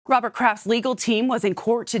Robert Kraft's legal team was in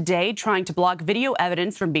court today trying to block video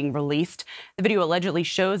evidence from being released. The video allegedly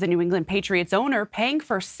shows a New England Patriots owner paying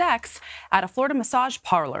for sex at a Florida massage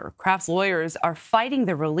parlor. Kraft's lawyers are fighting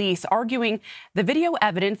the release, arguing the video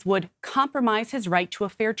evidence would compromise his right to a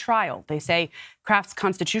fair trial. They say Kraft's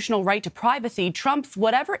constitutional right to privacy trumps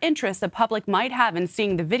whatever interest the public might have in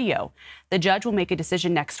seeing the video. The judge will make a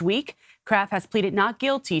decision next week. Kraft has pleaded not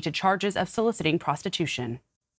guilty to charges of soliciting prostitution.